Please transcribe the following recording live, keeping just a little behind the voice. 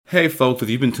Hey folks, if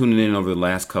you've been tuning in over the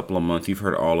last couple of months, you've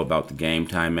heard all about the Game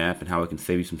Time app and how it can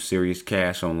save you some serious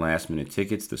cash on last minute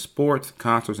tickets to sports,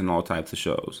 concerts, and all types of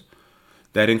shows.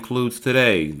 That includes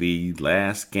today, the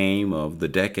last game of the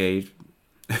decade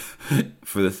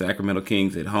for the Sacramento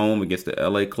Kings at home against the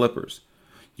LA Clippers.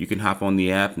 You can hop on the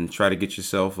app and try to get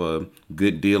yourself a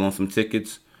good deal on some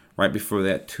tickets right before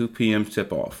that 2 p.m.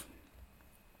 tip-off.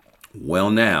 Well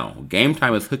now, Game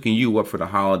Time is hooking you up for the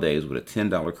holidays with a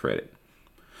 $10 credit.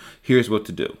 Here's what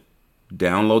to do.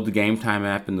 Download the Game Time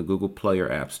app in the Google Play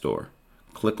or App Store.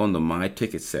 Click on the My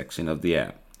Tickets section of the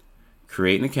app.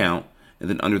 Create an account, and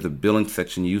then under the billing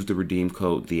section, use the redeem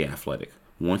code TheAthletic.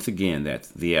 Once again,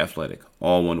 that's TheAthletic,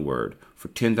 all one word, for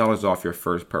 $10 off your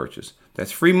first purchase.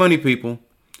 That's free money, people.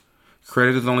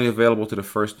 Credit is only available to the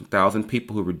first 1,000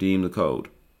 people who redeem the code.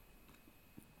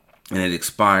 And it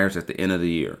expires at the end of the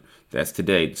year. That's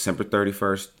today, December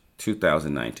 31st,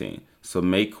 2019. So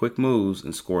make quick moves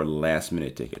and score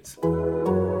last-minute tickets.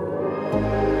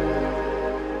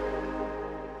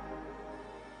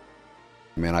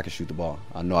 Man, I can shoot the ball.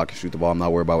 I know I can shoot the ball. I'm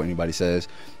not worried about what anybody says.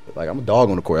 Like, I'm a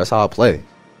dog on the court. That's how I play.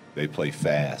 They play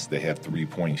fast. They have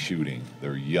three-point shooting.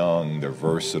 They're young. They're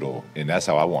versatile. And that's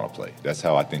how I want to play. That's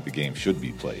how I think the game should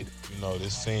be played. You know,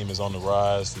 this team is on the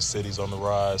rise. The city's on the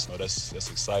rise. So that's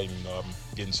exciting. You know, I'm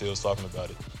getting chills talking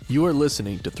about it. You are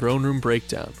listening to Throne Room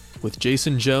Breakdown with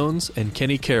Jason Jones and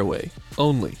Kenny Caraway,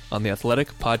 only on the Athletic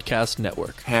Podcast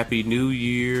Network. Happy New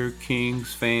Year,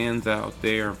 Kings fans out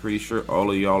there. I'm pretty sure all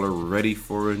of y'all are ready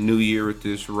for a new year at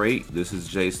this rate. This is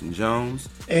Jason Jones.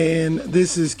 And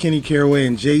this is Kenny Caraway.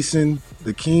 And Jason,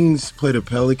 the Kings play the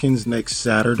Pelicans next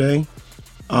Saturday.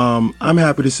 I'm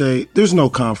happy to say there's no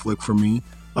conflict for me.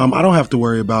 I don't have to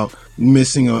worry about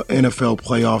missing an NFL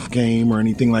playoff game or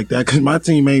anything like that because my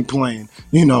team ain't playing,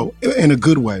 you know, in a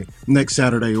good way next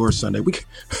Saturday or Sunday. We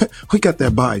got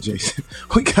that bye, Jason.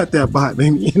 We got that bye,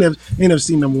 baby.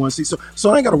 NFC number one seed. So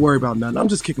I ain't got to worry about nothing. I'm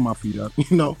just kicking my feet up,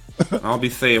 you know. I'll be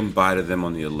saying bye to them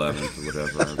on the 11th or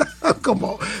whatever. Come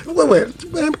on.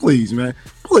 Wait, man, please, man.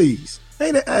 Please.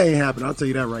 That ain't happening. I'll tell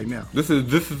you that right now. This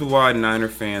is why Niner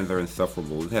fans are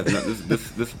insufferable. It has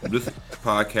this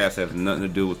podcast has nothing to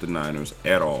do with the Niners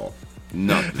at all.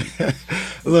 Nothing.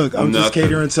 Look, I'm just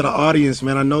catering to the audience,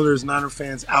 man. I know there's Niner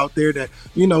fans out there that,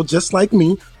 you know, just like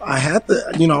me, I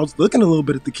was looking a little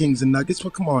bit at the Kings and Nuggets,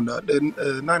 but come on,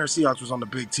 the Niner Seahawks was on the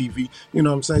big TV. You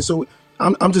know what I'm saying? So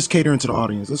I'm just catering to the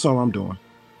audience. That's all I'm doing.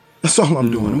 That's all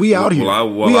I'm doing. We out here. I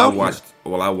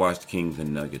watched Kings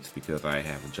and Nuggets because I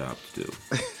have a job to do.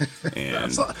 And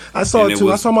I saw it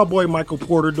too. I saw my boy Michael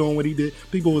Porter doing what he did.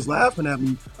 People was laughing at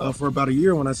me for about a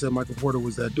year when I said Michael Porter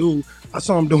was that dude. I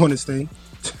saw him doing his thing.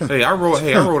 I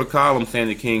wrote a column saying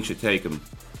the Kings should take him.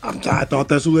 I thought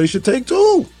that's who they should take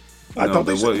too. I'm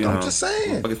just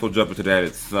saying. I guess we'll jump into that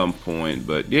at some point.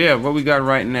 But yeah, what we got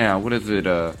right now? What is it?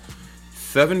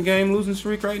 7-game losing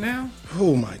streak right now?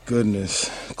 Oh my goodness.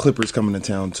 Clippers coming to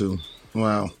town too.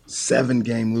 Wow.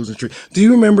 7-game losing streak. Do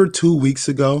you remember 2 weeks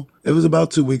ago? It was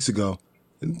about 2 weeks ago.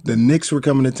 The Knicks were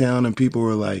coming to town and people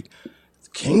were like,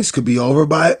 Kings could be over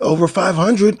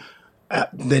 500.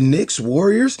 The Knicks,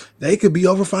 Warriors, they could be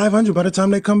over 500 by the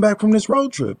time they come back from this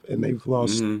road trip. And they've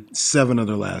lost 7 of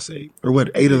their last 8. Or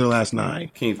 8 of their last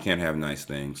 9. Kings can't have nice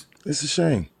things. It's a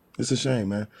shame. It's a shame,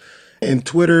 man. And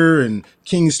Twitter and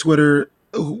Kings Twitter,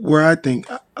 where I think,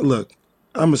 look,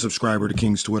 I'm a subscriber to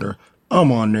King's Twitter.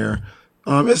 I'm on there.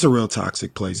 It's a real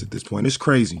toxic place at this point. It's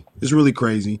crazy. It's really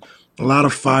crazy. A lot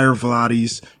of fire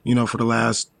Vladis, you know, for the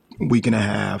last week and a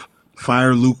half.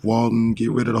 Fire Luke Walton,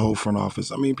 get rid of the whole front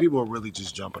office. I mean, people are really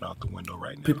just jumping out the window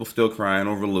right now. People still crying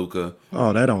over Luka.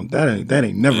 Oh, that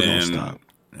ain't never gonna stop.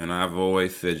 And I've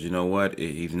always said, you know what?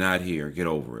 He's not here. Get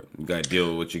over it. You got to deal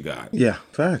with what you got. Yeah,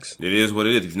 facts. It is what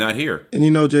it is. He's not here. And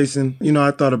you know, Jason, you know,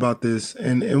 I thought about this,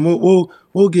 and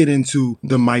we'll get into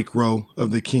the micro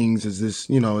of the Kings as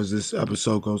this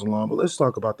episode goes along. But let's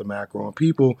talk about the macro. And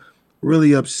people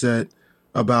really upset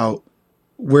about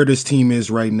where this team is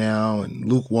right now,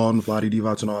 and Luke Walton, Vlade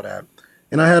Divac, and all that.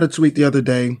 And I had a tweet the other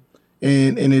day.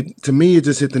 And it, to me, it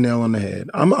just hit the nail on the head.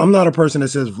 I'm not a person that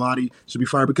says Vlade should be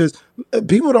fired because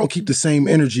people don't keep the same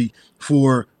energy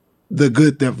for the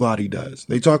good that Vlade does.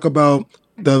 They talk about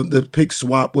the pick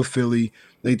swap with Philly.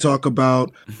 They talk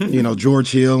about, you know,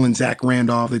 George Hill and Zach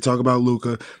Randolph. They talk about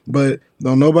Luka. But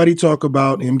don't nobody talk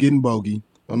about him getting Bogey.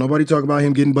 Don't nobody talk about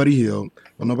him getting Buddy Hield.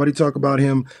 Don't nobody talk about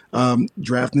him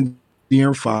drafting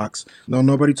De'Aaron Fox. No,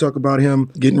 nobody talk about him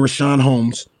getting Rashawn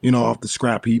Holmes, off the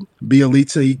scrap heap.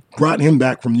 Bielitsa, he brought him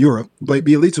back from Europe. Blake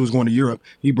Bielitsa was going to Europe.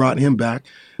 He brought him back.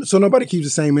 So nobody keeps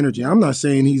the same energy. I'm not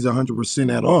saying he's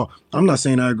 100% at all. I'm not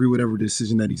saying I agree with every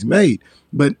decision that he's made,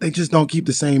 but they just don't keep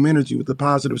the same energy with the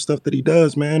positive stuff that he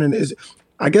does, man. And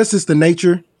I guess it's the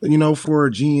nature, for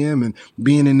a GM and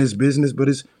being in this business, but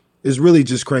it's really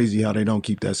just crazy how they don't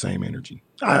keep that same energy.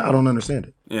 I don't understand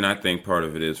it. And I think part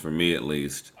of it is, for me at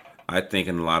least, I think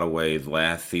in a lot of ways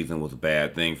last season was a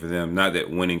bad thing for them. Not that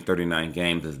winning 39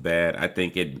 games is bad. I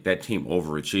think that team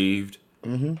overachieved.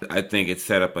 Mm-hmm. I think it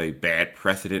set up a bad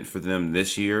precedent for them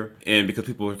this year. And because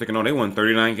people are thinking, they won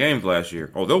 39 games last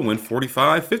year. Oh, they'll win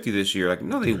 45, 50 this year. Like,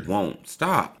 no, they won't.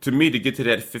 Stop. To me, to get to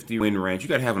that 50-win range, you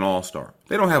got to have an all-star.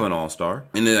 They don't have an all-star.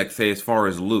 And then, say, as far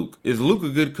as Luke. Is Luke a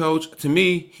good coach? To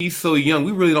me, he's so young.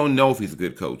 We really don't know if he's a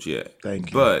good coach yet.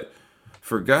 Thank you. But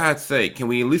for God's sake, can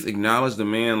we at least acknowledge the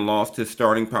man lost his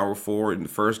starting power forward in the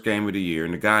first game of the year,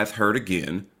 and the guy's hurt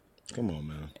again? Come on,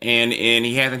 man. And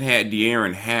he hasn't had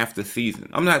De'Aaron half the season.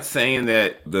 I'm not saying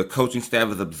that the coaching staff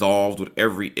is absolved with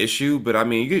every issue, but I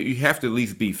mean, you have to at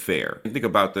least be fair. Think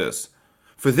about this.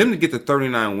 For them to get to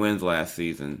 39 wins last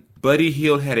season, Buddy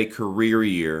Hield had a career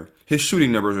year. His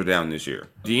shooting numbers are down this year.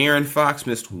 De'Aaron Fox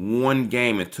missed one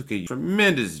game and took a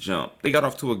tremendous jump. They got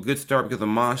off to a good start because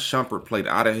Iman Shumpert played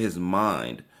out of his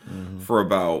mind. Mm-hmm. For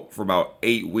about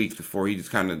 8 weeks before he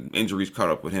just kind of injuries caught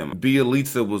up with him.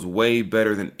 Bielitsa was way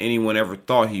better than anyone ever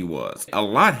thought he was. A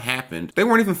lot happened. They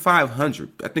weren't even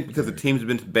 500. I think because the team's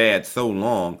been bad so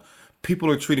long, people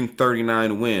are treating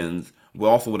 39 wins,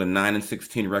 also with a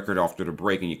 9-16 record after the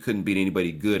break, and you couldn't beat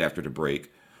anybody good after the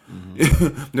break.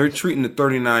 Mm-hmm. They're treating the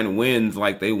 39 wins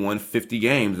like they won 50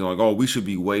 games and like, we should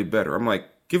be way better. I'm like,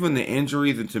 given the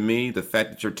injuries and to me, the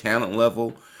fact that your talent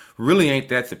level really ain't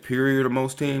that superior to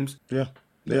most teams. Yeah.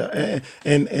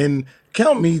 And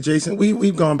count me, Jason.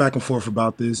 We've gone back and forth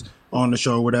about this on the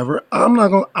show or whatever.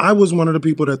 I was one of the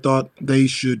people that thought they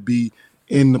should be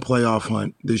in the playoff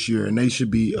hunt this year, and they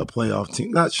should be a playoff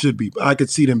team. Not should be, but I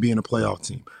could see them being a playoff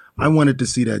team. I wanted to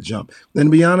see that jump. And to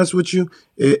be honest with you,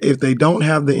 if they don't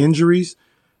have the injuries,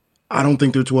 I don't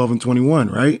think they're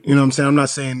 12-21, right? You know what I'm saying? I'm not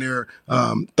saying they're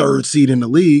third seed in the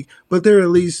league, but they're at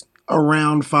least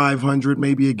around 500,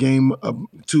 maybe a game or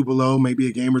two below, maybe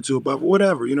a game or two above,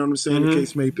 whatever, you know what I'm saying? Mm-hmm. The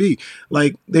case may be.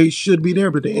 Like, they should be there,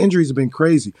 but the injuries have been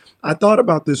crazy. I thought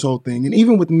about this whole thing, and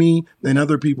even with me and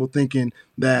other people thinking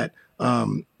that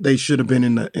they should have been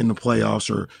in the playoffs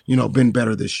or, been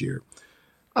better this year.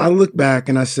 I look back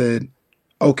and I said,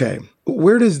 okay,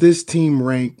 where does this team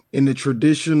rank in the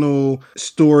traditional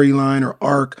storyline or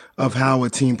arc of how a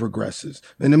team progresses?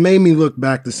 And it made me look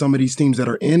back to some of these teams that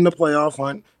are in the playoff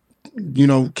hunt,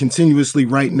 continuously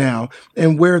right now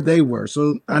and where they were.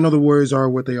 So I know the Warriors are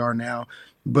what they are now,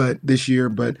 but this year,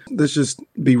 but let's just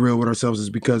be real with ourselves, is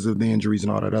because of the injuries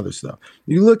and all that other stuff.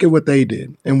 You look at what they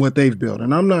did and what they've built.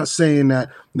 And I'm not saying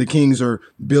that the Kings are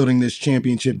building this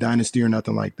championship dynasty or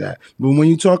nothing like that. But when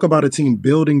you talk about a team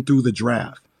building through the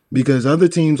draft, because other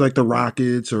teams like the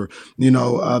Rockets or,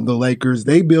 the Lakers,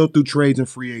 they build through trades and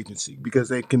free agency because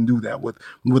they can do that with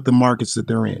the markets that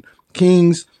they're in.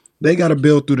 Kings, they got to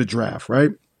build through the draft,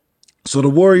 right? So the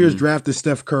Warriors drafted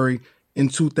Steph Curry in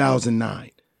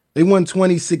 2009. They won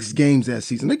 26 games that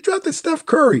season. They drafted Steph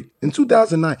Curry in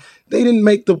 2009. They didn't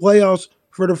make the playoffs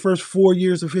for the first 4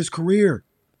 years of his career.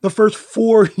 The first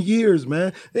 4 years,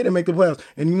 man. They didn't make the playoffs.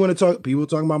 And you want to talk, people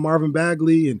talking about Marvin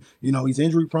Bagley and, he's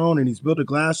injury prone and he's built a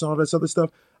glass and all this other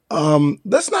stuff.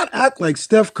 Let's not act like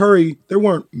Steph Curry, there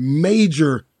weren't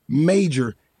major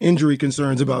injury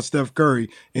concerns about Steph Curry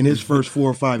in his first 4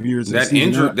 or 5 years. That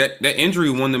injury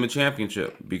won them a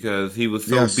championship because he was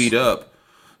so beat up.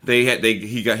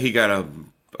 He got a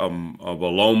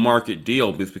below market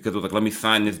deal because it was like, let me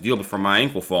sign this deal before my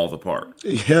ankle falls apart.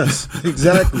 Yes,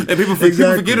 exactly. And people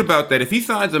forget about that. If he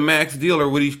signs a max deal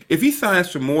if he signs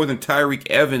for more than Tyreek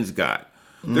Evans got,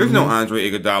 there's no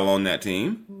Andre Iguodala on that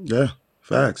team. Yeah.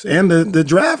 Facts. And the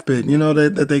draft pick,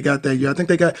 that they got that year. I think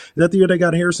they got that the year they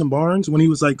got Harrison Barnes when he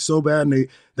was like so bad and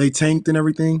they tanked and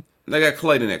everything. They got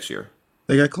Clay the next year.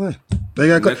 They got Clay.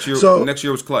 Next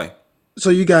year was Clay. So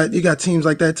you got teams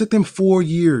like that. It took them 4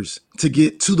 years to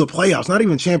get to the playoffs, not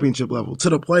even championship level, to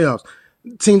the playoffs.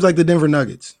 Teams like the Denver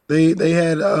Nuggets. They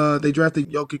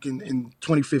drafted Jokic in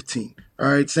 2015.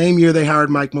 All right. Same year they hired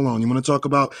Mike Malone. You want to talk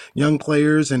about young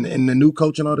players and the new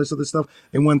coach and all this other stuff?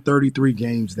 They won 33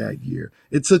 games that year.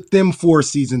 It took them 4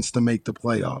 seasons to make the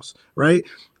playoffs, right?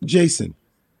 Jason,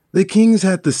 the Kings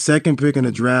had the second pick in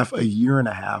the draft a year and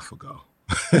a half ago.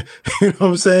 You know what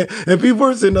I'm saying? And people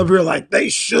are sitting up here like they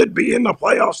should be in the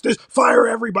playoffs. Just fire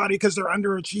everybody because they're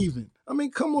underachieving. I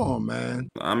mean, come on, man.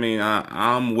 I mean,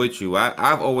 I'm with you.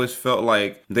 I've always felt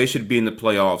like they should be in the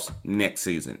playoffs next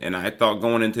season. And I thought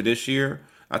going into this year,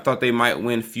 I thought they might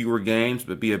win fewer games,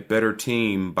 but be a better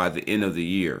team by the end of the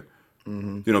year.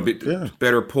 You know,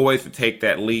 better poised to take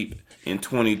that leap in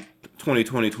 2020,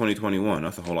 2021.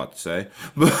 That's a whole lot to say.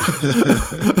 But,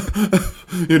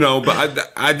 you know,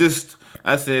 but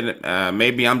I said,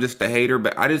 maybe I'm just a hater,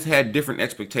 but I just had different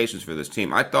expectations for this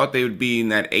team. I thought they would be in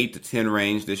that 8 to 10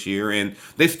 range this year, and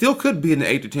they still could be in the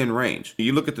 8 to 10 range.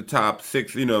 You look at the top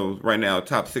 6, you know, right now,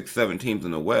 top 6, 7 teams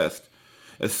in the West.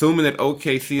 Assuming that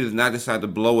OKC does not decide to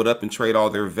blow it up and trade all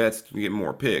their vets to get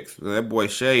more picks. That boy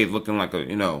Shea is looking like a,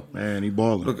 you know. Man, he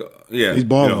balling. He's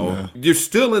balling, you know, man. You're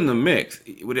still in the mix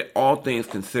with it, all things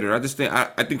considered. I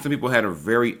think some people had a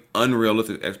very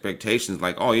unrealistic expectations.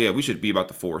 Like, oh, yeah, we should be about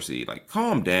the 4 seed. Like,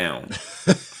 calm down.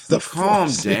 Calm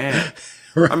down.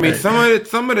 Right. I mean,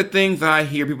 some of the things that I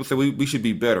hear people say we should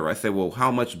be better. I say, well,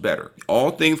 how much better? All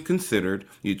things considered,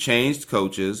 you changed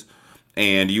coaches.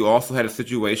 And you also had a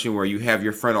situation where you have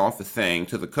your front office saying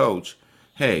to the coach,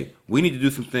 hey, we need to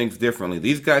do some things differently.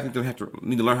 These guys need to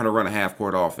learn how to run a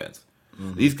half-court offense.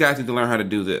 Mm-hmm. These guys need to learn how to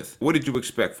do this. What did you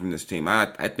expect from this team? I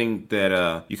think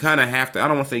that you kind of have to, I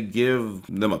don't want to say give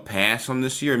them a pass on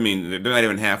this year. I mean, they're not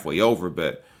even halfway over,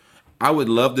 but I would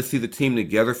love to see the team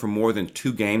together for more than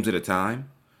 2 games at a time.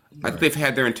 Right. I think they've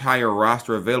had their entire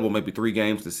roster available maybe 3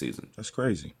 games this season. That's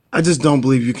crazy. I just don't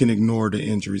believe you can ignore the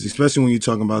injuries, especially when you're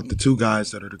talking about the 2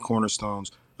 guys that are the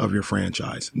cornerstones of your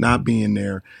franchise not being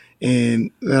there.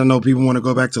 And I know people want to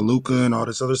go back to Luka and all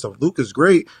this other stuff. Luka's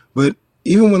great, but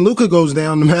even when Luka goes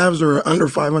down, the Mavs are under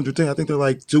 510. I think they're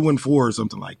like 2-4 or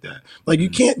something like that. Like, you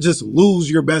can't just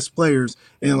lose your best players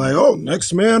and like, oh,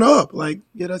 next man up. Like,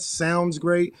 yeah, that sounds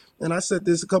great. And I said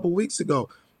this a couple weeks ago.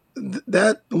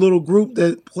 That little group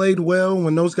that played well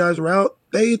when those guys were out,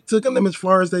 they took them as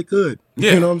far as they could.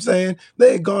 Yeah. You know what I'm saying?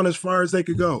 They had gone as far as they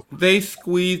could go. They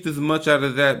squeezed as much out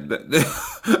of that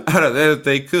as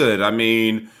they could. I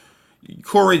mean,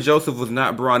 Corey Joseph was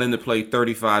not brought in to play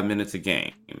 35 minutes a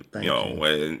game. Thank you.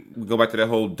 And we go back to that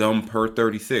whole dumb per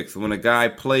 36. When a guy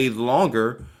plays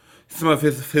longer, some of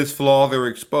his flaws are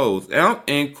exposed.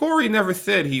 And Corey never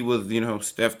said he was, you know,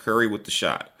 Steph Curry with the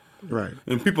shot. Right.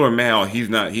 And people are mad, oh, he's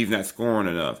not scoring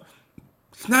enough.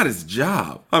 It's not his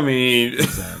job. I mean,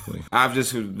 exactly. I've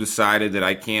just decided that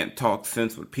I can't talk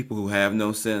sense with people who have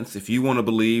no sense. If you want to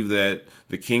believe that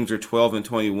the Kings are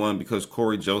 12-21 because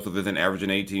Corey Joseph isn't averaging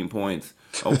 18 points,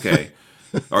 okay.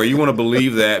 Or you want to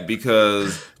believe that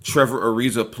because Trevor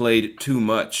Ariza played too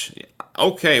much,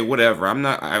 okay, whatever. I'm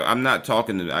not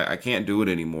talking. I can't do it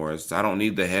anymore. I don't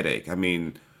need the headache. I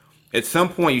mean, at some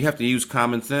point you have to use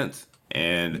common sense.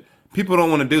 And people don't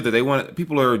want to do that.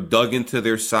 People are dug into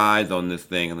their sides on this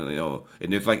thing, and you know,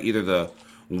 and it's like either the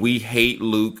we hate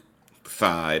Luke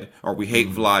side or we hate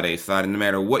Vlade side, and no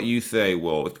matter what you say,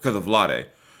 well, it's because of Vlade.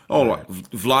 Oh, right.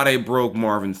 Vlade broke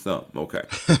Marvin's thumb. Okay.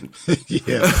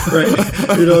 Yeah, right.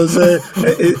 You know what I'm saying?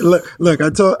 Look, I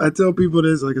tell people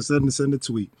this, like I said in the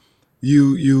tweet.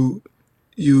 You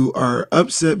are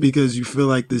upset because you feel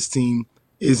like this team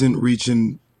isn't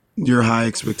reaching your high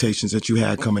expectations that you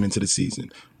had coming into the season.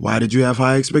 Why did you have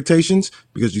high expectations?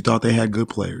 Because you thought they had good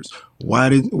players. Where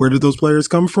did those players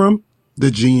come from? The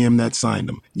GM that signed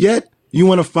them. Yet you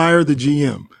want to fire the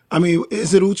GM. I mean,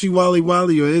 is it Uchi Wally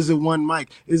Wally or is it One Mike?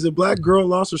 Is it Black Girl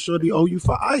Lost or Shorty OU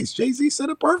for Ice? Jay-Z said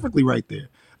it perfectly right there.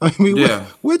 I mean, yeah.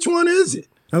 Which one is it?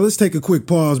 Now let's take a quick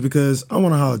pause because I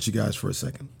want to holler at you guys for a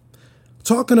second.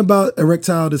 Talking about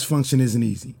erectile dysfunction isn't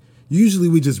easy. Usually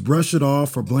we just brush it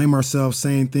off or blame ourselves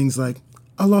saying things like,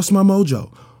 I lost my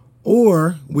mojo.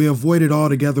 Or we avoid it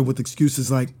altogether with excuses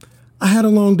like, I had a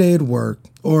long day at work.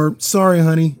 Or, sorry,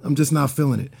 honey, I'm just not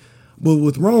feeling it. But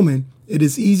with Roman, it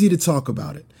is easy to talk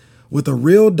about it with a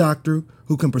real doctor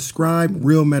who can prescribe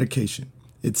real medication.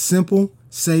 It's simple,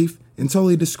 safe, and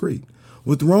totally discreet.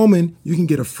 With Roman, you can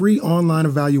get a free online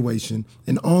evaluation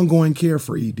and ongoing care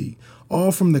for ED,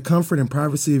 all from the comfort and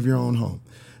privacy of your own home.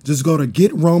 Just go to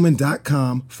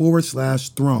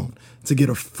GetRoman.com/throne to get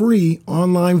a free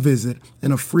online visit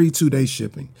and a free 2-day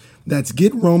shipping. That's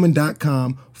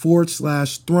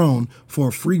GetRoman.com/throne for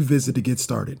a free visit to get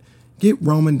started.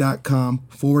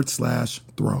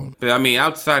 GetRoman.com/throne. I mean,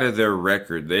 outside of their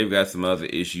record, they've got some other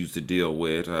issues to deal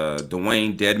with.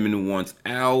 Dwayne Dedmon wants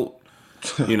out.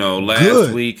 You know,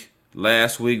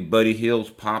 last week, Buddy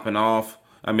Hield's popping off.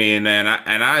 I mean, and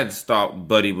I just thought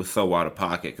Buddy was so out of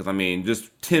pocket because, I mean, just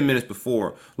 10 minutes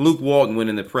before, Luke Walton went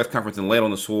in the press conference and laid on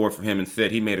the sword for him and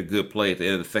said he made a good play at the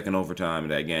end of the second overtime in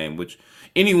that game, which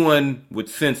anyone with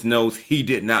sense knows he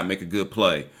did not make a good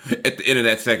play at the end of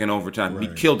that second overtime. Right.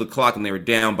 He killed the clock and they were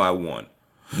down by 1.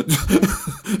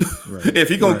 Right. If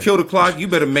you're going to kill the clock, you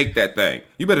better make that thing.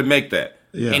 You better make that.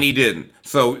 Yeah. And he didn't.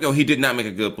 So, he did not make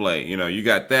a good play. You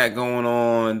got that going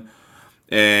on.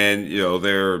 And,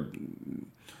 they're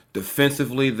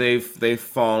defensively, they've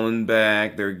fallen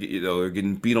back. They're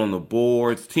getting beat on the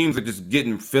boards. Teams are just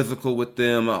getting physical with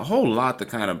them. A whole lot to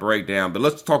kind of break down. But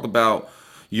let's talk about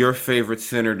your favorite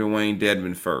center, Dewayne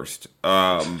Dedmon, first.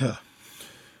 I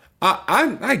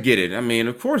get it. I mean,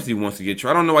 of course he wants to get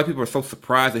traded. I don't know why people are so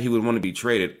surprised that he would want to be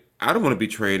traded. I don't want to be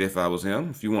traded if I was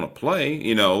him. If you want to play,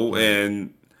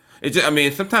 and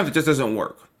sometimes it just doesn't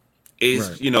work. It's,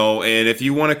 right. And if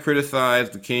you want to criticize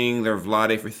the King or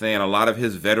Vlade for saying a lot of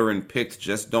his veteran picks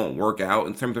just don't work out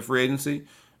in terms of free agency,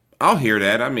 I'll hear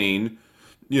that. I mean,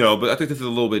 but I think this is a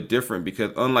little bit different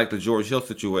because unlike the George Hill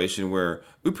situation where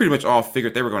we pretty much all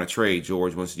figured they were going to trade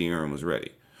George once De'Aaron was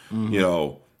ready,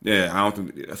 Yeah, I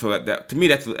don't think so. That to me,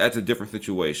 that's a different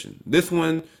situation. This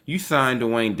one, you signed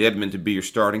Dewayne Dedmon to be your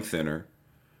starting center,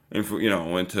 and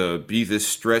and to be this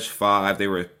stretch 5 they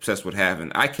were obsessed with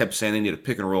having. I kept saying they need a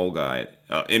pick and roll guy,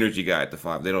 energy guy at the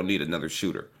 5. They don't need another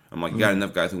shooter. I'm like, you got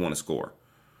enough guys who want to score.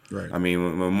 Right. I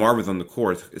mean, when Marvin's on the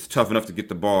court, it's tough enough to get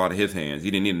the ball out of his hands.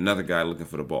 He didn't need another guy looking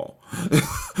for the ball.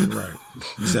 Right.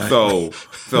 Exactly.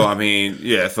 So I mean,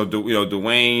 yeah. So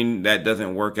Dewayne, that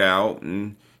doesn't work out,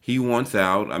 and he wants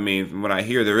out. I mean, from what I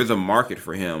hear, there is a market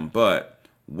for him, but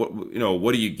what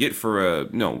do you get for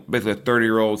basically a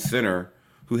 30-year-old center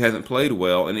who hasn't played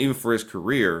well, and even for his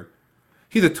career,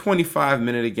 he's a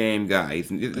 25-minute-a-game guy.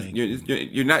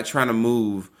 You're not trying to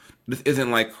move. This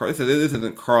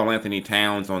isn't Karl Anthony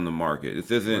Towns on the market.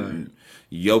 This isn't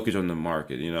Jokic on the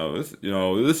market.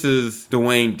 This is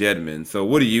Dewayne Dedmon. So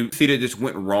what do you see that just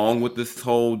went wrong with this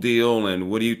whole deal,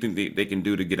 and what do you think they can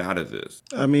do to get out of this?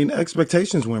 I mean,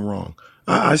 expectations went wrong.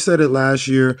 I said it last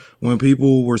year when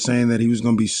people were saying that he was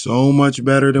going to be so much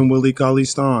better than Willie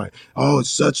Cauley-Stein. Oh, it's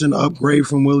such an upgrade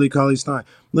from Willie Cauley-Stein.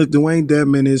 Look, Dewayne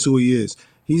Dedmon is who he is.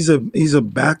 He's a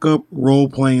backup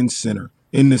role-playing center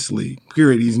in this league,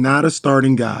 period. He's not a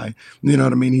starting guy. You know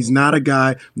what I mean? He's not a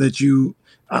guy that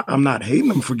I'm not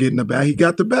hating him for getting the bag. He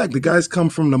got the bag. The guy's come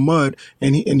from the mud,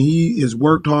 and he has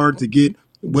worked hard to get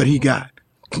what he got.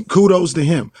 Kudos to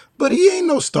him. But he ain't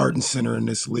no starting center in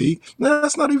this league.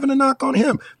 That's not even a knock on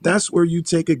him. That's where you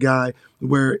take a guy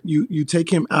where you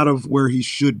take him out of where he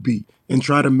should be and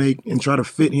try to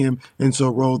fit him into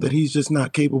a role that he's just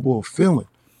not capable of filling.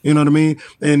 You know what I mean?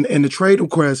 And the trade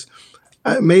request,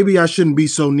 maybe I shouldn't be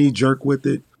so knee-jerk with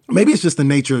it. Maybe it's just the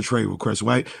nature of trade requests,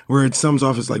 right? Where it comes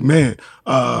off as like, man,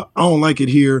 I don't like it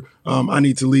here. I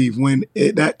need to leave. When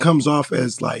that comes off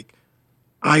as like,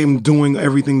 I am doing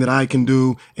everything that I can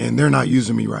do, and they're not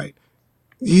using me right.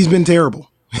 He's been terrible.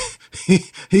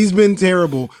 He's been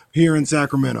terrible here in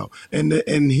Sacramento, and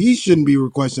he shouldn't be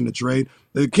requesting a trade.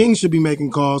 The Kings should be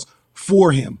making calls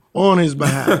for him on his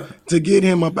behalf to get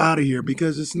him up out of here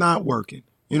because it's not working.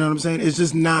 You know what I'm saying? It's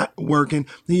just not working.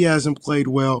 He hasn't played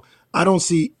well. I don't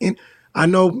see. I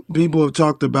know people have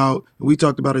talked about. We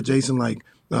talked about it, Jason, like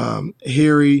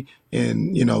Harry,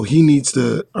 and he needs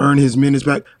to earn his minutes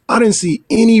back. I didn't see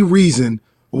any reason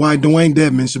why Dewayne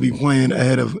Dedmon should be playing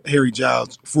ahead of Harry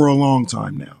Giles for a long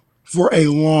time now. For a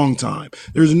long time,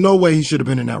 there's no way he should have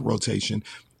been in that rotation.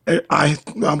 I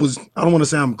don't want to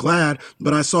say I'm glad,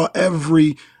 but I saw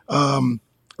every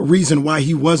reason why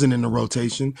he wasn't in the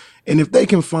rotation. And if they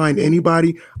can find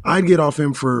anybody, I'd get off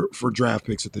him for draft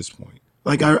picks at this point.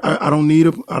 Like I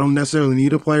don't necessarily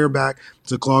need a player back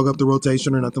to clog up the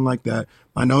rotation or nothing like that.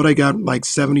 I know they got like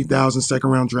 70,000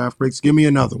 second-round draft picks. Give me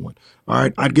another one. All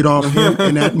right, I'd get off him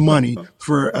and that money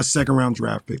for a second-round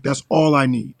draft pick. That's all I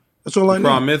need. That's all I need. The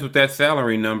problem is with that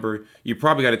salary number, you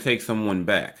probably got to take someone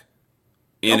back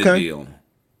in a deal.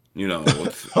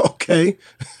 Okay.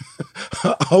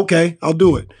 Okay, I'll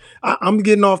do it. I'm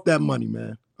getting off that money,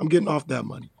 man. I'm getting off that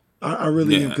money. I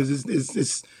really am, because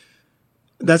it's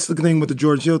that's the thing with the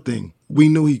George Hill thing. We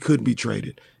knew he could be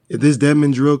traded. If this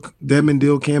Dedmon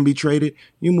deal can be traded,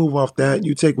 you move off that.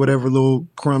 You take whatever little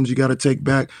crumbs you got to take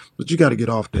back, but you got to get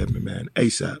off Dedmon, man,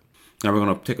 ASAP. Now we're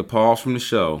going to take a pause from the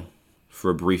show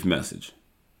for a brief message.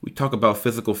 We talk about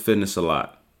physical fitness a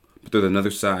lot, but there's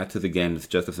another side to the game that's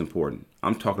just as important.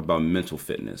 I'm talking about mental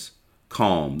fitness.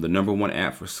 Calm, the #1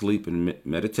 app for sleep and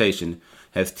meditation,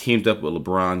 has teamed up with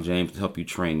LeBron James to help you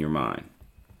train your mind.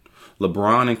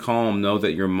 LeBron and Calm know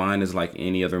that your mind is like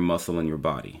any other muscle in your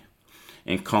body.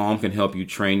 And Calm can help you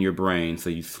train your brain so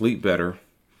you sleep better,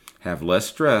 have less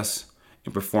stress,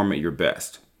 and perform at your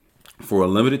best. For a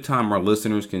limited time, our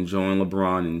listeners can join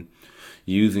LeBron in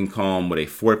using Calm with a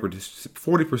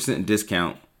 40%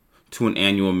 discount to an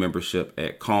annual membership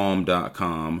at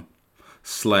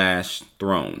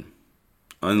calm.com/throne.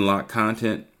 Unlock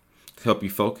content to help you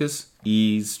focus,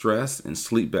 ease stress, and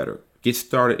sleep better. Get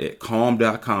started at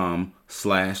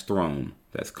calm.com/throne.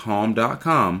 That's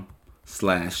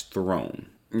calm.com/throne.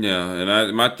 Yeah,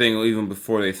 and my thing, even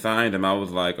before they signed him, I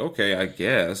was like, okay, I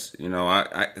guess.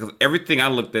 Everything I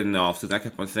looked at in the offseason, I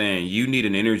kept on saying, you need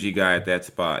an energy guy at that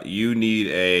spot. You need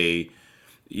a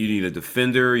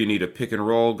defender. You need a pick and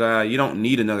roll guy. You don't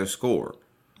need another scorer.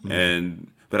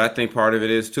 But I think part of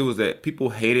it is too is that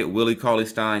people hated Willie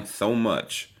Cauley-Stein so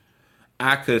much.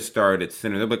 I could have started at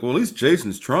center. They're like, well, at least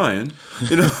Jason's trying,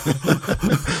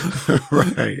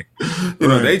 Right.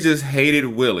 They just hated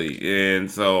Willie,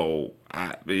 and so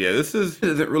this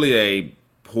isn't really a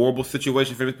horrible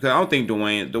situation for him because I don't think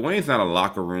Dwayne's not a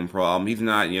locker room problem. He's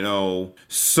not,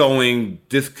 sowing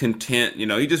discontent.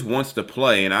 He just wants to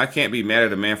play, and I can't be mad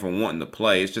at a man for wanting to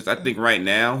play. It's just I think right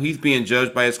now he's being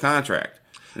judged by his contract.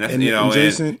 And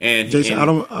Jason, I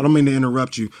don't mean to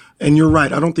interrupt you. And you're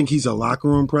right. I don't think he's a locker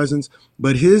room presence,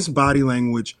 but his body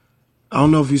language, I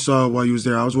don't know if you saw it while you was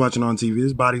there. I was watching on TV.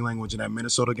 His body language in that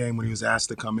Minnesota game when he was asked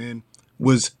to come in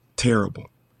was terrible.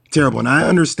 Terrible. And I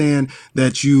understand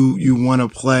that you want to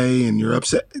play and you're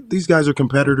upset. These guys are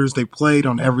competitors. They played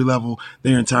on every level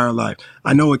their entire life.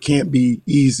 I know it can't be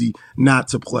easy not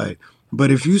to play. But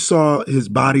if you saw his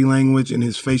body language and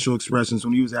his facial expressions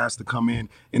when he was asked to come in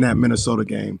that Minnesota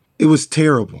game, it was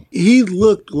terrible. He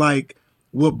looked like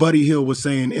what Buddy Hield was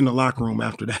saying in the locker room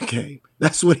after that game.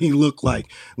 That's what he looked like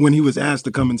when he was asked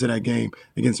to come into that game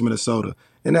against Minnesota.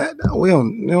 And that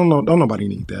don't nobody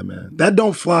need that, man. That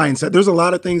don't fly inside. There's a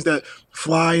lot of things that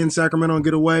fly in Sacramento and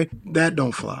get away. That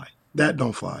don't fly. That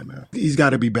don't fly, man. He's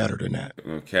got to be better than that.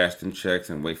 Cash in checks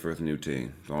and wait for his new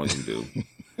team. That's all he can do.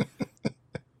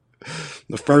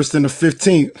 The 1st and the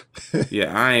 15th.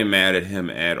 Yeah, I ain't mad at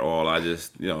him at all. I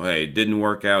just, hey, it didn't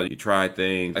work out. You tried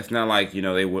things. It's not like,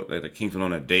 the Kings went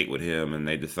on a date with him and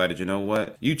they decided, you know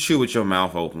what? You chew with your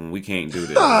mouth open. We can't do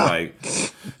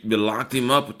this. You locked him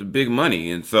up with the big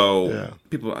money. And so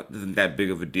people, this isn't that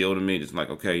big of a deal to me. Just like,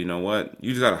 okay, you know what?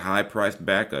 You just got a high-priced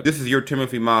backup. This is your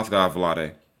Timothy Mozgov,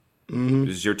 Vlade. Mm-hmm.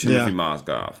 This is your Timothy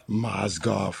Mozgov.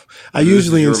 Mozgov. I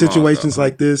usually, in situations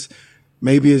like this,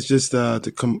 maybe it's just to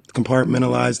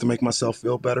compartmentalize to make myself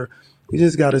feel better. You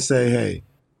just got to say, hey,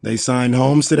 they signed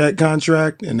Holmes to that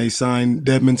contract and they signed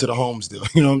Dedmon to the Holmes deal.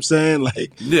 You know what I'm saying?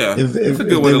 Like, if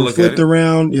they were flipped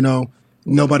around,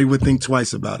 nobody would think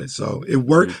twice about it. So it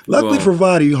worked. Luckily for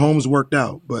Vadi, Holmes worked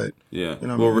out. But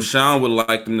Rashawn would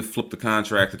like them to flip the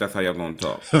contract. That's how y'all gonna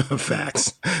talk.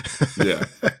 Facts. Yeah.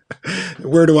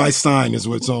 Where do I sign? Is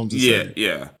what Holmes is saying.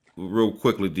 Yeah. Real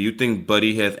quickly, do you think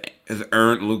Buddy has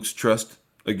earned Luke's trust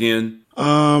again?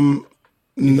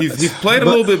 He's played a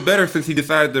little bit better since he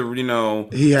decided to,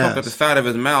 talk at the side of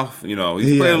his mouth. He's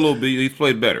played a little bit. He's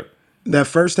played better. That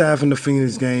first half in the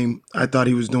Phoenix game, I thought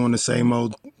he was doing the same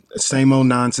old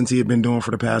nonsense he had been doing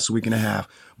for the past week and a half.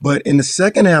 But in the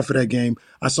second half of that game,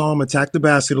 I saw him attack the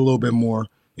basket a little bit more.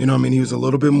 He was a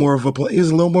little bit more of a play. He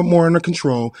was a little bit more under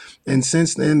control. And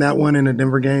since then, that one in the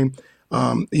Denver game,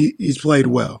 he's played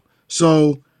well.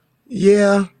 So,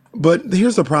 yeah, but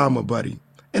here's the problem with Buddy.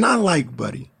 And I like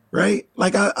Buddy, right?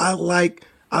 Like, I like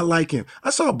him. I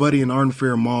saw Buddy in Arden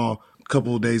Fair Mall a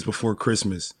couple of days before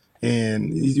Christmas.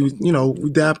 And,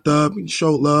 we dapped up, he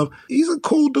showed love. He's a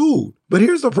cool dude. But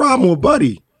here's the problem with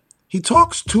Buddy. He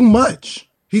talks too much.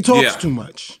 Too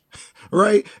much,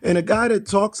 right? And a guy that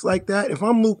talks like that, if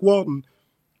I'm Luke Walton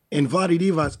and Vlade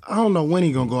Divac, I don't know when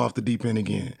he's going to go off the deep end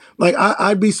again. Like,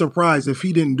 I'd be surprised if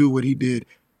he didn't do what he did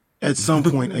at some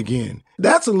point again.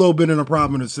 That's a little bit of a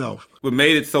problem in itself. What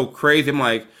made it so crazy, I'm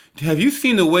like, have you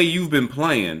seen the way you've been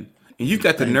playing? And you've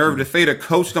got the nerve to say the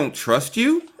coach don't trust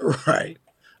you? Right.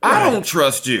 I don't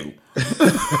trust you.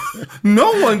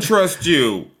 No one trusts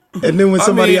you. And then when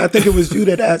I think it was you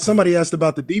that asked, somebody asked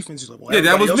about the defense. He's like, well,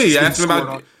 that was me. Asking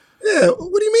about. Yeah,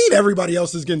 what do you mean everybody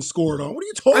else is getting scored on? What are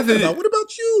you talking about? What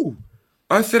about you?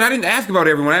 I said I didn't ask about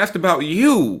everyone. I asked about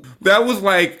you. That was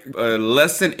like a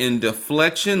lesson in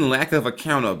deflection, lack of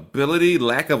accountability,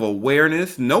 lack of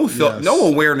awareness, no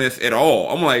awareness at all.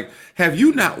 I'm like, have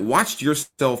you not watched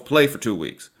yourself play for 2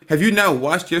 weeks? Have you not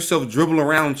watched yourself dribble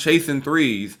around chasing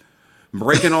threes,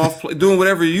 breaking off, doing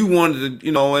whatever you wanted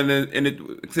to, and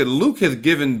it said Luke has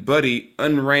given Buddy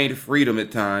unreigned freedom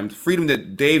at times, freedom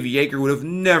that Dave Yeager would have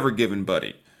never given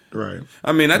Buddy. Right.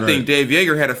 I mean, I think Dave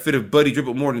Yeager had a fit of Buddy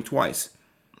dribbled more than twice.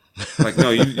 Like, no,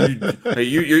 you there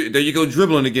you go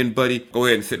dribbling again, buddy. Go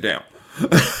ahead and sit down.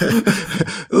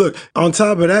 Look, on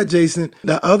top of that, Jason,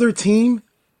 the other team,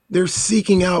 they're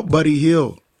seeking out Buddy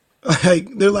Hield. Like,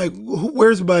 they're like,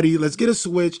 where's Buddy? Let's get a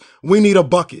switch. We need a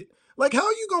bucket. Like, how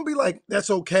are you going to be like, that's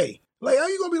okay? Like, how are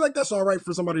you going to be like, that's all right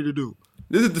for somebody to do?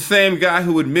 This is the same guy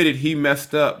who admitted he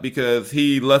messed up because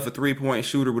he left a 3-point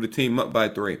shooter with a team up by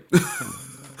 3.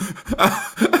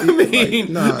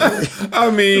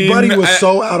 I mean, Buddy was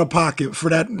so out of pocket for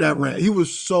that rant. He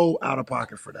was so out of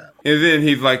pocket for that. And then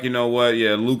he's like, you know what?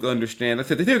 Yeah, Luke understands. I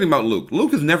said, the thing about Luke.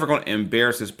 Luke is never going to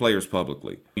embarrass his players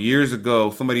publicly. Years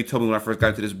ago, somebody told me when I first got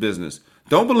into this business,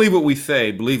 don't believe what we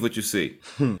say, believe what you see.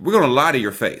 We're going to lie to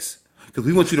your face because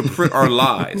we want you to print our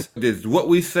lies. Does what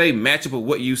we say match up with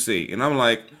what you see? And I'm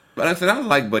like, but I said, I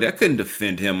like Buddy. I couldn't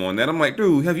defend him on that. I'm like,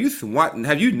 dude, have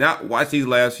you not watched these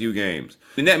last few games?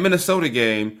 In that Minnesota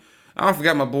game, I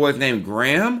forgot my boy's name,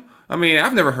 Graham. I mean,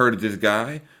 I've never heard of this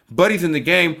guy. Buddy's in the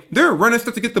game. They're running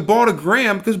stuff to get the ball to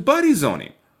Graham because Buddy's on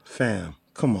him. Fam,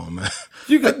 come on, man.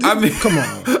 Come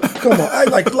on. I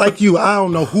like you. I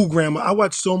don't know who Graham. I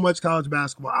watch so much college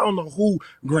basketball. I don't know who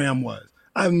Graham was.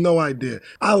 I have no idea.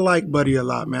 I like Buddy a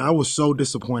lot, man. I was so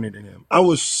disappointed in him. I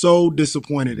was so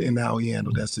disappointed in how he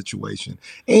handled that situation.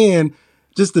 And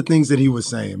just the things that he was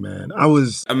saying, man.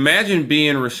 Imagine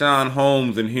being Rashawn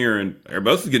Holmes and hearing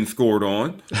everybody else is getting scored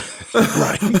on.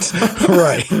 Right.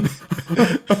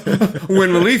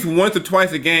 When at least once or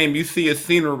twice a game you see a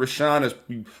scene where Rashawn is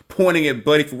pointing at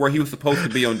Buddy for where he was supposed to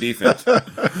be on defense.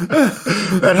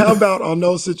 And how about on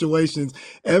those situations,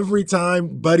 every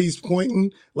time Buddy's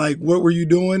pointing, like, what were you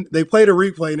doing? They play the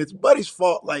replay and it's Buddy's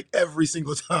fault like every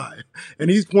single time. And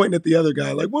he's pointing at the other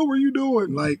guy like, what were you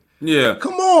doing? Like, yeah.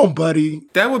 Come on, Buddy.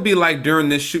 That would be like during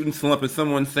this shooting slump and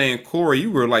someone saying, Corey, you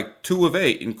were like 2 of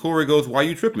 8. And Corey goes, why are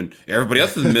you tripping? Everybody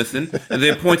else is missing. And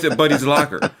then points at Buddy's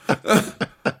locker.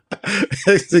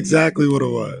 That's exactly what it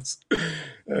was.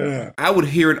 Yeah. I would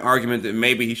hear an argument that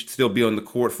maybe he should still be on the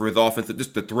court for his offense,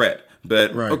 just the threat.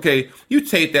 But, okay, you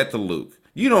take that to Luke.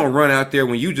 You don't run out there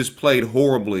when you just played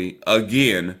horribly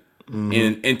again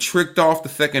and tricked off the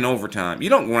second overtime. You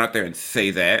don't run out there and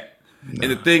say that. Nah.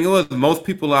 And the thing was, most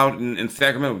people out in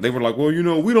Sacramento, they were like, well, you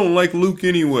know, we don't like Luke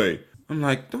anyway. I'm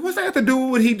like, what's that have to do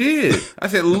with what he did? I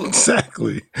said,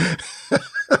 exactly.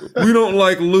 We don't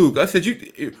like Luke. I said,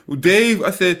 Dave,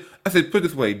 I said, put it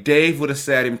this way, Dave would have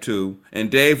sat him too, and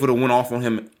Dave would have went off on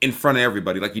him in front of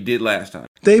everybody like he did last time.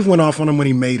 Dave went off on him when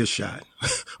he made a shot.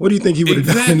 What do you think he would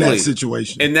have done in that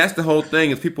situation? And that's the whole thing,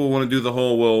 is people want to do the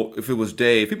whole, well, if it was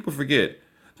Dave, people forget.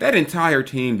 That entire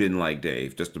team didn't like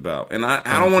Dave, just about. And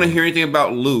I don't want to hear anything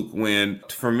about Luke when,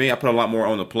 for me, I put a lot more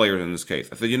on the players in this case.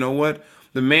 I said, you know what?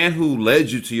 The man who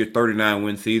led you to your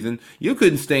 39-win season, you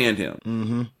couldn't stand him.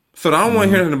 Mm-hmm. So I don't want to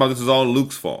hear anything about this is all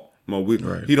Luke's fault. Well,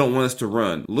 he don't want us to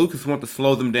run. Luke just wants to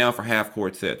slow them down for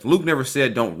half-court sets. Luke never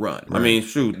said don't run. Right. I mean,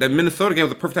 shoot, that Minnesota game was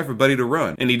the perfect time for Buddy to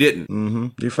run, and he didn't.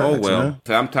 Mm-hmm. Man.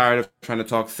 So I'm tired of trying to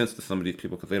talk sense to some of these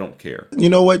people because they don't care. You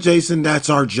know what, Jason? That's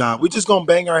our job. We're just going to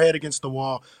bang our head against the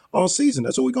wall all season.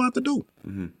 That's what we're going to have to do.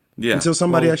 Mm-hmm. Yeah. Until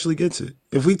somebody actually gets it.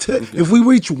 If we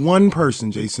reach one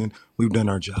person, Jason, we've done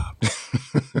our job.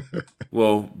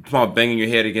 Well, about banging your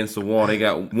head against the wall, they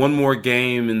got one more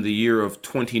game in the year of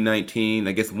 2019.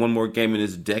 I guess one more game in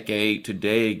this decade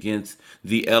today against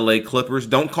the LA Clippers.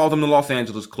 Don't call them the Los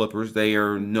Angeles Clippers. They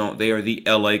are the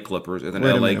LA Clippers as an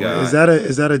LA guy. Is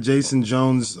that a Jason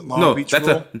Jones Long Beach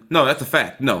rule? That's a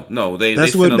fact. No.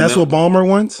 That's what Ballmer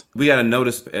wants? We got a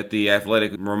notice at the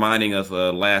Athletic reminding us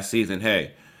last season,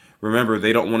 hey, remember,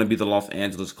 they don't want to be the Los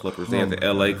Angeles Clippers. They have the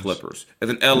L.A. Clippers. As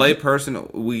an L.A.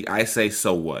 person, I say,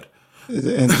 so what?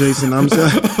 And Jason, I'm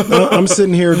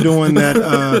sitting here doing that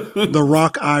the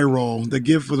rock eye roll, the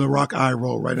gift for the rock eye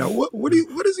roll right now. What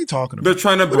is he talking about? They're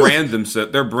trying to brand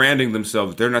themselves. They're branding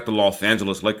themselves. They're not the Los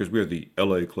Angeles Lakers. We are the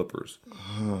L.A. Clippers.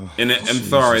 And I'm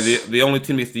sorry, the only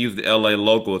team that used to use the L.A.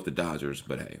 logo is the Dodgers.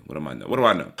 But hey, what do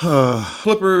I know?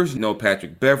 Clippers,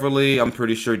 Patrick Beverly. I'm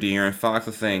pretty sure De'Aaron Fox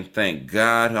is saying, thank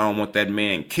God I don't want that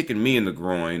man kicking me in the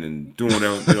groin and doing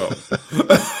whatever.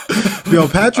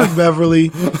 Patrick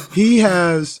Beverly, he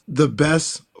has the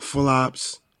best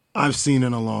flops I've seen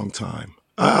in a long time.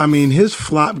 I mean, his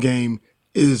flop game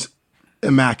is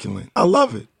immaculate. I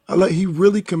love it. He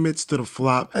really commits to the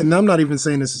flop. And I'm not even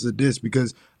saying this is a diss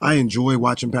because I enjoy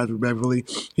watching Patrick Beverly.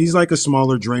 He's like a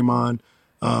smaller Draymond,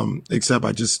 except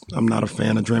I'm not a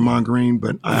fan of Draymond Green,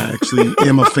 but I actually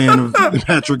am a fan of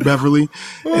Patrick Beverly.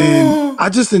 And I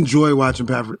just enjoy watching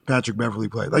Patrick Beverly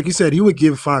play. Like you said, he would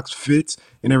give Fox fits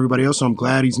and everybody else, so I'm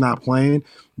glad he's not playing.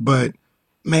 But,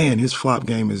 man, his flop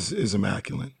game is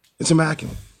immaculate. It's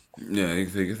immaculate. Yeah,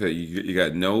 you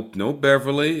got no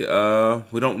Beverly.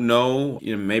 We don't know.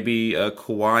 Maybe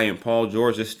Kawhi and Paul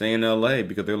George just stay in L.A.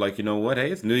 because they're like, you know what?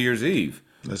 Hey, it's New Year's Eve.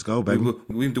 Let's go, baby.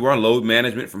 We do our load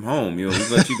management from home. We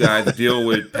let you guys deal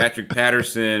with Patrick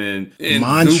Patterson and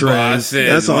Montrez.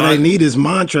 That's all they need is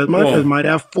Montrez. Montrez might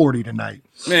have 40 tonight.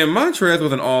 Man, Montrez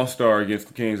was an all-star against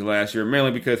the Kings last year, mainly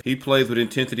because he plays with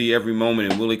intensity every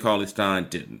moment, and Willie Cauley-Stein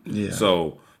didn't. Yeah.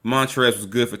 So Montrez was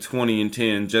good for 20 and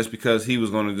 10 just because he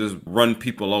was going to just run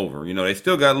people over. They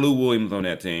still got Lou Williams on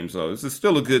that team, so this is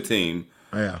still a good team.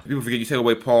 Yeah. People forget you take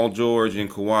away Paul George and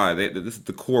Kawhi. This is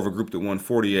the core of a group that won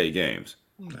 48 games.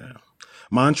 Yeah.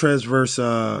 Montrez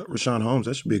versus Rashawn Holmes.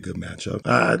 That should be a good matchup.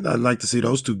 I'd like to see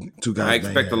those two guys. I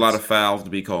expect a lot of fouls to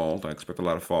be called. I expect a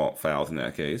lot of fouls in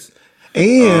that case.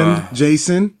 And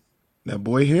Jason, that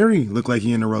boy Harry looked like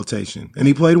he in the rotation, and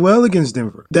he played well against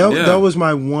Denver. That was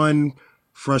my one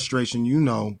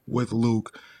frustration, with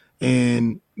Luke,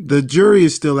 and the jury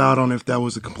is still out on if that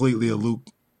was completely a Luke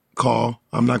call.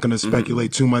 I'm not going to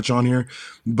speculate too much on here,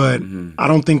 but I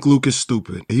don't think Luke is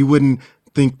stupid. He wouldn't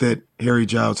think that Harry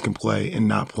Giles can play and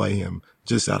not play him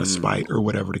just out of spite or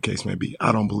whatever the case may be.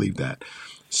 I don't believe that.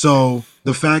 So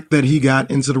the fact that he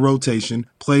got into the rotation,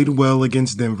 played well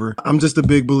against Denver, I'm just a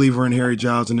big believer in Harry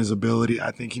Giles and his ability.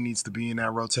 I think he needs to be in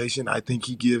that rotation. I think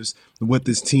he gives what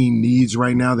this team needs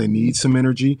right now. They need some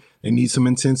energy. They need some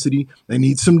intensity. They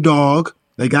need some dog.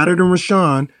 They got it in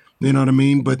Rashawn. You know what I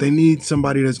mean? But they need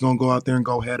somebody that's going to go out there and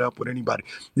go head up with anybody.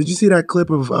 Did you see that clip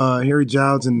of Harry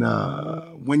Giles and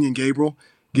Wenyen Gabriel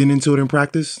getting into it in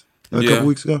practice a couple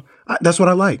weeks ago? That's what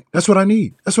I like. That's what I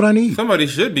need. That's what I need. Somebody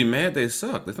should be mad they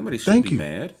suck. Somebody should be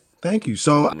mad. Thank you.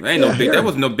 So that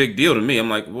was no big deal to me.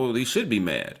 I'm like, well, he should be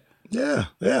mad. Yeah.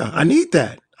 I need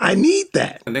that.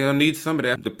 And they're going to need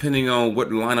somebody, depending on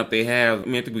what lineup they have. I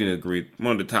think we can agree,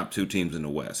 one of the top two teams in the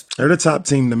West. They're the top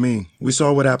team to me. We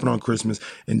saw what happened on Christmas.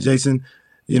 And Jason,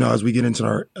 as we get into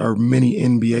our mini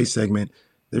NBA segment,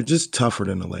 they're just tougher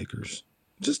than the Lakers.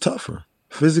 Just tougher,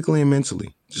 physically and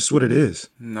mentally. Just what it is.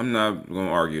 I'm not going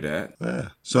to argue that. Yeah.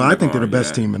 So I think they're the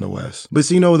best team in the West. But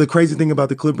see, the crazy thing about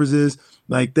the Clippers is,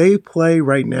 they play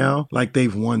right now like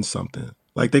they've won something.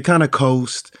 Like they kind of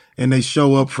coast and they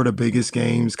show up for the biggest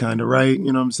games, kind of, right?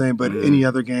 You know what I'm saying? But any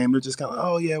other game, they're just kind of,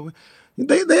 oh yeah,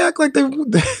 they act like they've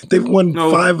won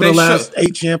 5 of the last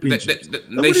 8 championships.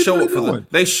 They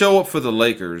show up for the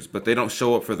Lakers, but they don't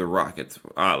show up for the Rockets.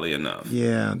 Oddly enough.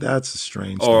 Yeah, that's a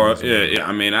strange. Or I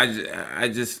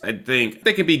think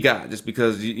they can be got just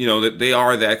because they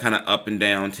are that kind of up and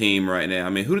down team right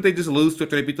now. Who did they just lose to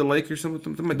after they beat the Lakers?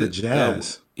 The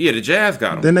Jazz. The Jazz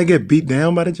got them. Then they get beat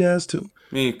down by the Jazz too.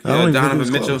 Donovan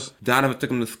Mitchell. Donovan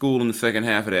took him to school in the second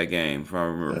half of that game, if I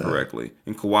remember correctly.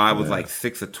 And Kawhi was like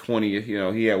 6 of 20.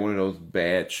 He had one of those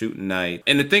bad shooting nights.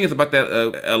 And the thing is about that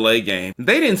LA game,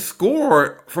 they didn't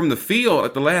score from the field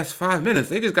at the last 5 minutes.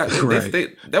 They just got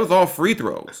that was all free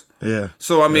throws. Yeah.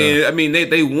 So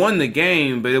they won the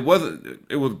game, but it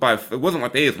wasn't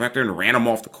like they just went out there and ran them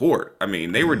off the court.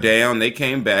 They were down, they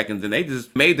came back, and then they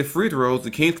just made the free throws.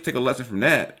 The Kings could take a lesson from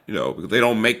that, because they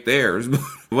don't make theirs.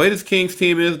 The way this Kings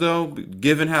team is, though,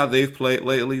 given how they've played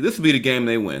lately, this will be the game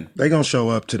they win. They're gonna show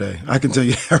up today. I can tell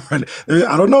you that right.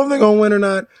 I don't know if they're gonna win or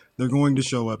not. They're going to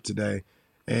show up today,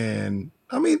 and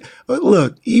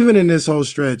look, even in this whole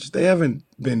stretch, they haven't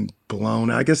been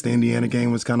blown. I guess the Indiana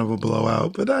game was kind of a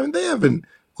blowout, but they haven't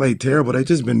played terrible. They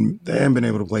haven't been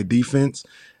able to play defense,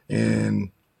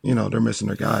 and they're missing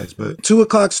their guys. But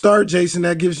 2:00 start, Jason.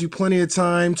 That gives you plenty of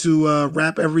time to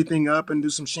wrap everything up and do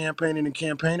some champagning and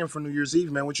campaigning for New Year's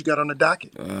Eve, man. What you got on the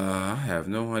docket? I have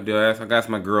no idea. I asked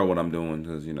my girl what I'm doing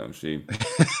because she.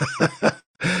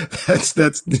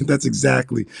 That's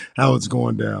exactly how it's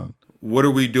going down. What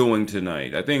are we doing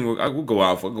tonight? I think we'll go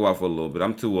out for a little bit.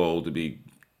 I'm too old to be.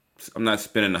 I'm not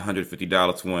spending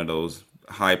 $150 for one of those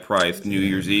high-priced New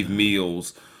Year's Eve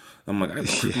meals. I'm like, I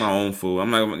cook my own food.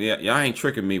 I'm like, y'all ain't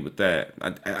tricking me with that.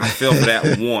 I fell for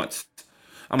that once.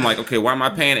 I'm like, okay, why am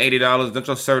I paying $80? Don't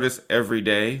y'all serve this every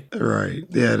day? Right.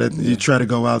 Yeah. You try to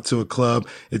go out to a club.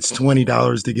 It's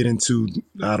 $20 to get into,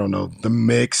 I don't know, the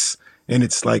mix. And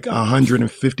it's like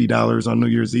 $150 on New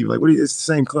Year's Eve. Like, it's the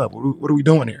same club. What are we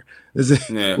doing here?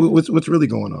 What's really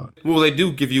going on? Well, they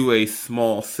do give you a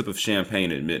small sip of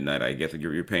champagne at midnight. I guess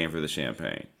you're paying for the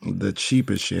champagne. The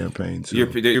cheapest champagne too.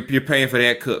 You're paying for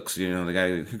their cooks. They got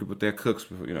to hook up with their cooks.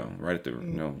 Right at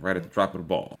the drop of the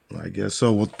ball. I guess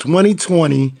so. Well,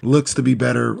 2020 looks to be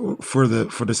better for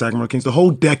the Sacramento Kings. The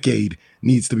whole decade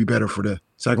needs to be better for the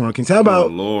Sacramento Kings. How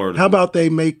about they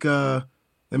make the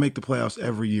playoffs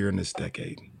every year in this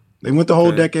decade? They went the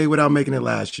whole decade without making it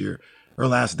last year or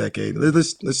last decade.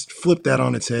 Let's flip that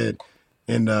on its head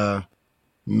and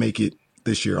make it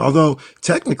this year. Although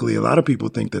technically a lot of people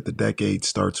think that the decade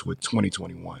starts with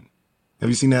 2021. Have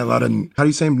you seen that? A lot of, how do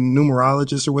you say,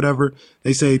 numerologists or whatever?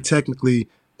 They say technically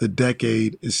the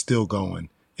decade is still going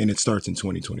and it starts in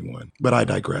 2021. But I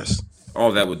digress.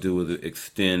 All that would do was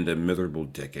extend a miserable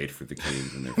decade for the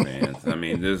Kings and their fans. I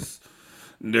mean,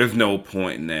 there's no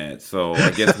point in that. So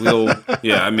I guess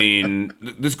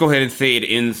let's go ahead and say it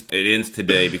ends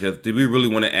today, because do we really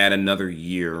want to add another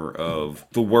year of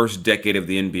the worst decade of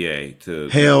the NBA to?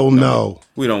 Hell no.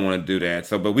 We don't want to do that.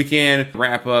 So, but we can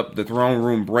wrap up the throne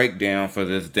room breakdown for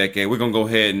this decade. We're going to go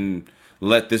ahead and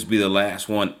let this be the last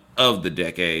one of the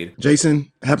decade.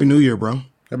 Jason, Happy New Year, bro.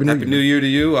 Happy New Year to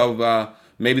you.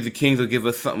 Maybe the Kings will give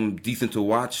us something decent to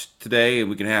watch today, and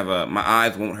we can have my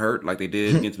eyes won't hurt like they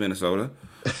did against Minnesota.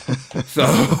 So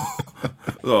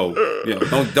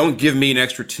don't give me an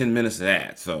extra 10 minutes of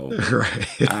that. So,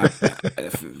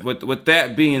 right. With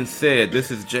that being said, this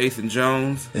is Jason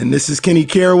Jones, and this is Kenny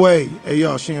Caraway. Hey,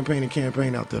 y'all, champagne and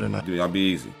campaign out there tonight. Dude, I'll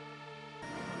be easy.